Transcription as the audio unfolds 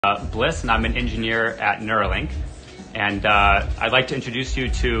Bliss, and I'm an engineer at Neuralink. And I'd like to introduce you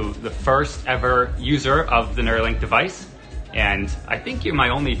to the first ever user of the Neuralink device. And I think you're my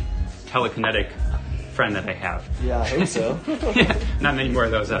only telekinetic friend that I have. Yeah, I think so. Yeah, not many more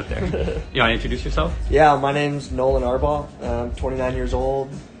of those out there. You want to introduce yourself? Yeah, my name's Nolan Arbaugh. I'm 29 years old.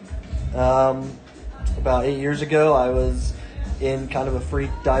 About 8 years ago, I was in kind of a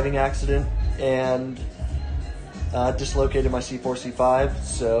freak diving accident and dislocated my C4, C5.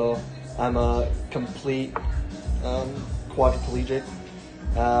 So I'm a complete quadriplegic.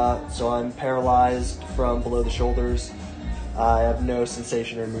 So I'm paralyzed from below the shoulders. I have no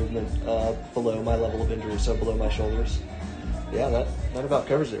sensation or movement below my level of injury, so below my shoulders. Yeah, that about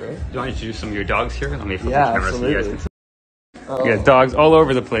covers it, right? Do you want to introduce some of your dogs here? Let me flip Yeah, the camera absolutely. so you guys can see. You got dogs all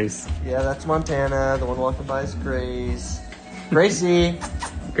over the place. Yeah, that's Montana. The one walking by is Grace. Gracie!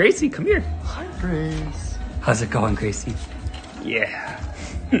 Gracie, come here. Hi, Grace. How's it going, Gracie? Yeah.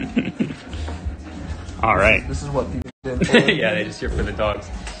 All right. This is what people did. Yeah, they're just here for the dogs.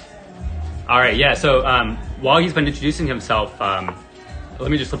 All right, yeah, so while he's been introducing himself, let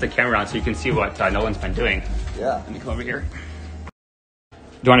me just flip the camera on so you can see what Nolan's been doing. Yeah. Let me come over here. Do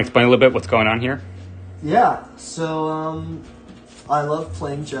you want to explain a little bit what's going on here? Yeah, so I love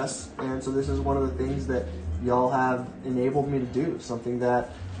playing chess, and so this is one of the things that y'all have enabled me to do, something that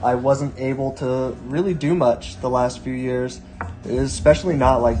I wasn't able to really do much the last few years, especially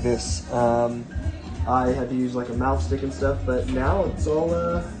not like this. I had to use like a mouse stick and stuff, but now it's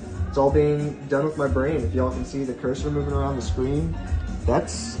all being done with my brain. If y'all can see the cursor moving around the screen,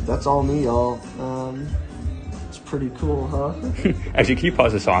 that's all me, y'all. It's pretty cool, huh? Actually, can you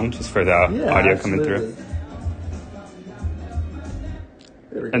pause the song just for the audio coming through?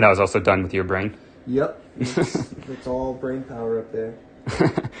 There we go. And that was also done with your brain? Yep. It's all brain power up there.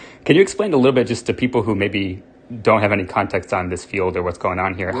 Can you explain a little bit just to people who maybe don't have any context on this field or what's going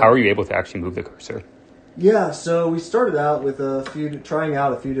on here? How are you able to actually move the cursor? Yeah, so we started out with trying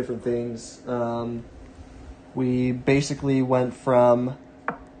out a few different things. We basically went from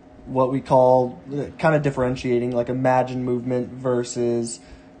what we call kind of differentiating, like imagined movement versus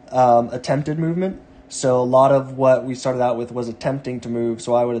attempted movement. So a lot of what we started out with was attempting to move.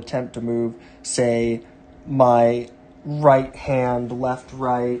 So I would attempt to move, say, my right hand, left,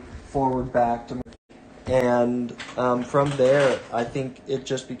 right, forward, back to move. And from there, I think it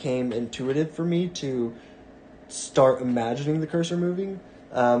just became intuitive for me to start imagining the cursor moving.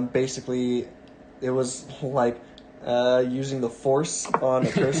 Basically, it was like using the force on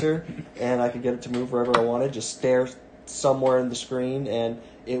a cursor, and I could get it to move wherever I wanted. Just stare somewhere in the screen, and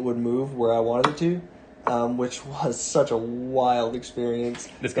it would move where I wanted it to, which was such a wild experience.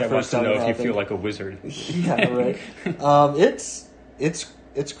 This guy wants to know if you feel like a wizard. Yeah, right.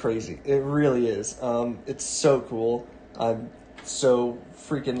 It's crazy. It really is. It's so cool. I'm so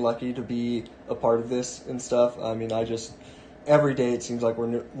freaking lucky to be a part of this and stuff. I mean, every day it seems like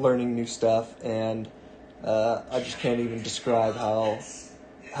we're learning new stuff, and I just can't even describe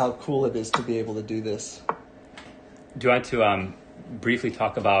how cool it is to be able to do this. Do you want to briefly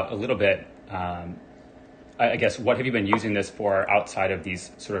talk about a little bit, I guess, what have you been using this for outside of these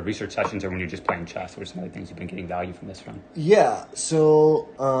sort of research sessions or when you're just playing chess? What are some other things you've been getting value from this from? Yeah, so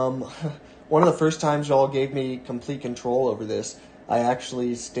one of the first times y'all gave me complete control over this, I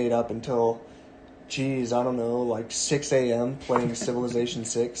actually stayed up until, I don't know, like 6 a.m. playing Civilization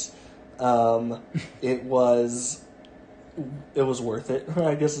 6. It was worth it,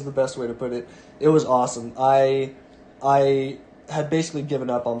 I guess is the best way to put it. It was awesome. I had basically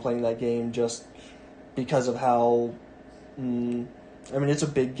given up on playing that game just because of how, it's a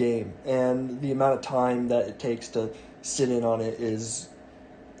big game, and the amount of time that it takes to sit in on it it's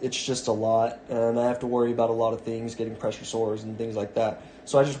just a lot, and I have to worry about a lot of things, getting pressure sores and things like that.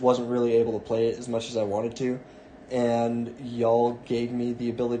 So I just wasn't really able to play it as much as I wanted to, and y'all gave me the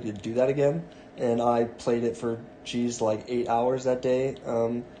ability to do that again, and I played it for, like 8 hours that day.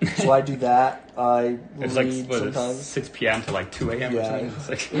 So I do that. I It's read like sometimes. 6 p.m. to like 2 a.m. or something. It's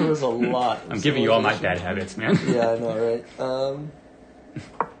like, it was a lot. I'm giving you all my bad habits, man. Yeah, I know, right?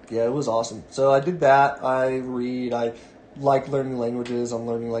 Yeah, it was awesome. So I did that. I read. I like learning languages. I'm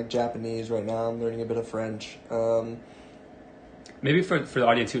learning like Japanese right now. I'm learning a bit of French. Maybe for the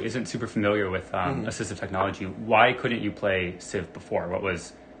audience who isn't super familiar with assistive technology, why couldn't you play Civ before? What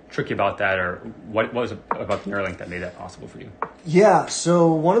was tricky about that, or what was it about the Neuralink that made that possible for you? Yeah,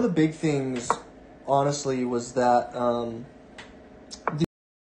 so one of the big things, honestly, was that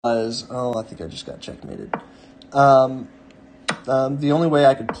I think I just got checkmated. The only way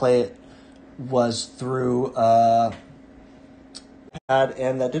I could play it was through pad,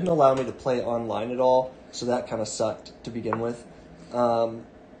 and that didn't allow me to play online at all, so that kind of sucked to begin with.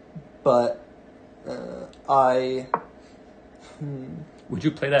 but I. Would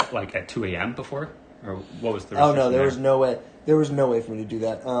you play that like at 2 a.m. before, or what was the? Oh no, restriction there was no way. There was no way for me to do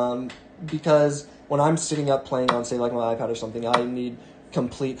that. Because when I'm sitting up playing on, say, like my iPad or something, I need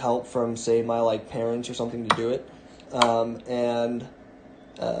complete help from, say, my like parents or something to do it, and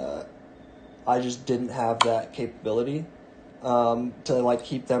I just didn't have that capability to like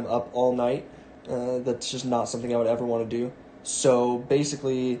keep them up all night. That's just not something I would ever want to do. So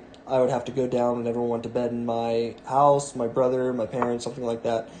basically, I would have to go down and everyone went to bed in my house, my brother, my parents, something like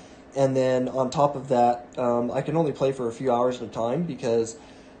that. And then on top of that, I can only play for a few hours at a time because,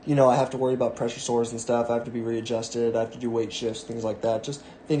 I have to worry about pressure sores and stuff. I have to be readjusted. I have to do weight shifts, things like that. Just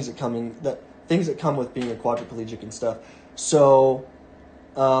things that come with being a quadriplegic and stuff. So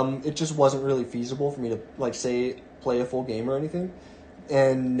it just wasn't really feasible for me to, like, say, play a full game or anything.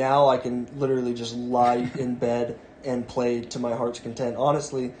 And now I can literally just lie in bed and play to my heart's content.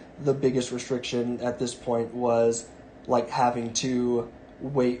 Honestly, the biggest restriction at this point was, like, having to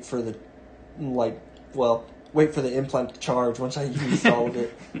wait for the implant to charge once I used all of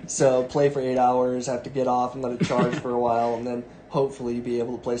it. So play for 8 hours, have to get off and let it charge for a while, and then hopefully be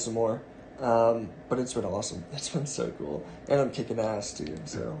able to play some more. But it's been awesome. It's been so cool. And I'm kicking ass, too.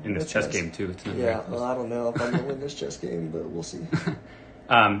 So in this chess game, too. It's well, I don't know if I'm going to win this chess game, but we'll see.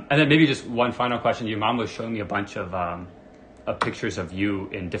 And then maybe just one final question. Your mom was showing me a bunch of pictures of you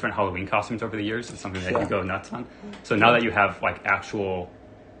in different Halloween costumes over the years. It's something that you go nuts on. So now that you have like actual,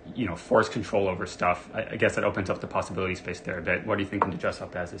 force control over stuff, I guess that opens up the possibility space there a bit. What are you thinking to dress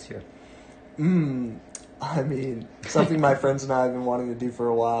up as this year? I mean, something my friends and I have been wanting to do for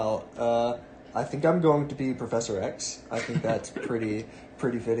a while. I think I'm going to be Professor X. I think that's pretty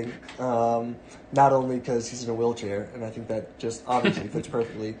fitting. Not only because he's in a wheelchair, and I think that just obviously fits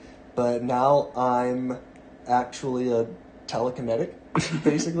perfectly, but now I'm actually a telekinetic,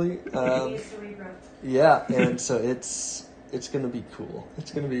 basically. Yeah, and so it's going to be cool.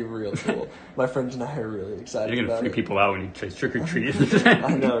 It's going to be real cool. My friends and I are really excited about it. You're going to freak people out when you play trick or treat.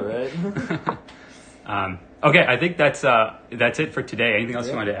 I know, right? Okay, I think that's it for today. Anything else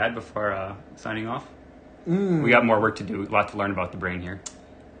you wanted to add before signing off? We got more work to do. A lot to learn about the brain here.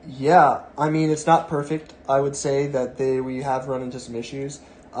 Yeah, I mean, it's not perfect. I would say that we have run into some issues.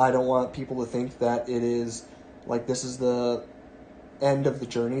 I don't want people to think that it is, like, this is the end of the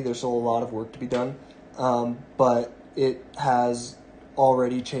journey. There's still a lot of work to be done. But it has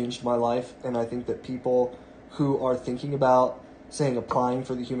already changed my life, and I think that people who are thinking about, saying, applying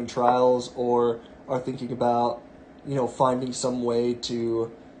for the human trials or are thinking about, finding some way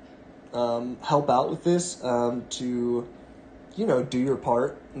to help out with this, to, do your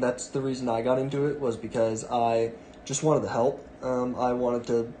part. And that's the reason I got into it, was because I just wanted to help. I wanted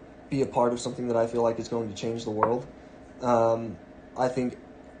to be a part of something that I feel like is going to change the world. I think,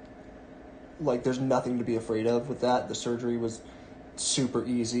 like, there's nothing to be afraid of with that. The surgery was super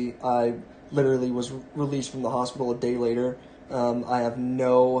easy. I literally was released from the hospital a day later. I have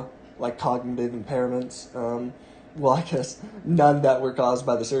no, like, cognitive impairments. Well, I guess none that were caused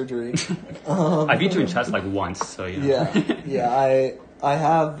by the surgery. I beat you in chess like once, so Yeah.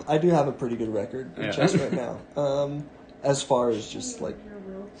 I do have a pretty good record in chess right now. As far as just like,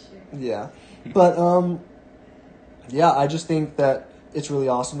 but I just think that it's really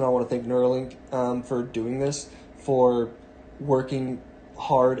awesome, and I want to thank Neuralink for doing this, for working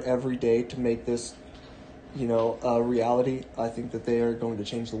hard every day to make this, a reality. I think that they are going to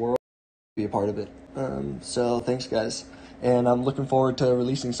change the world. Be a part of it. So thanks, guys, and I'm looking forward to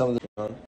releasing some of the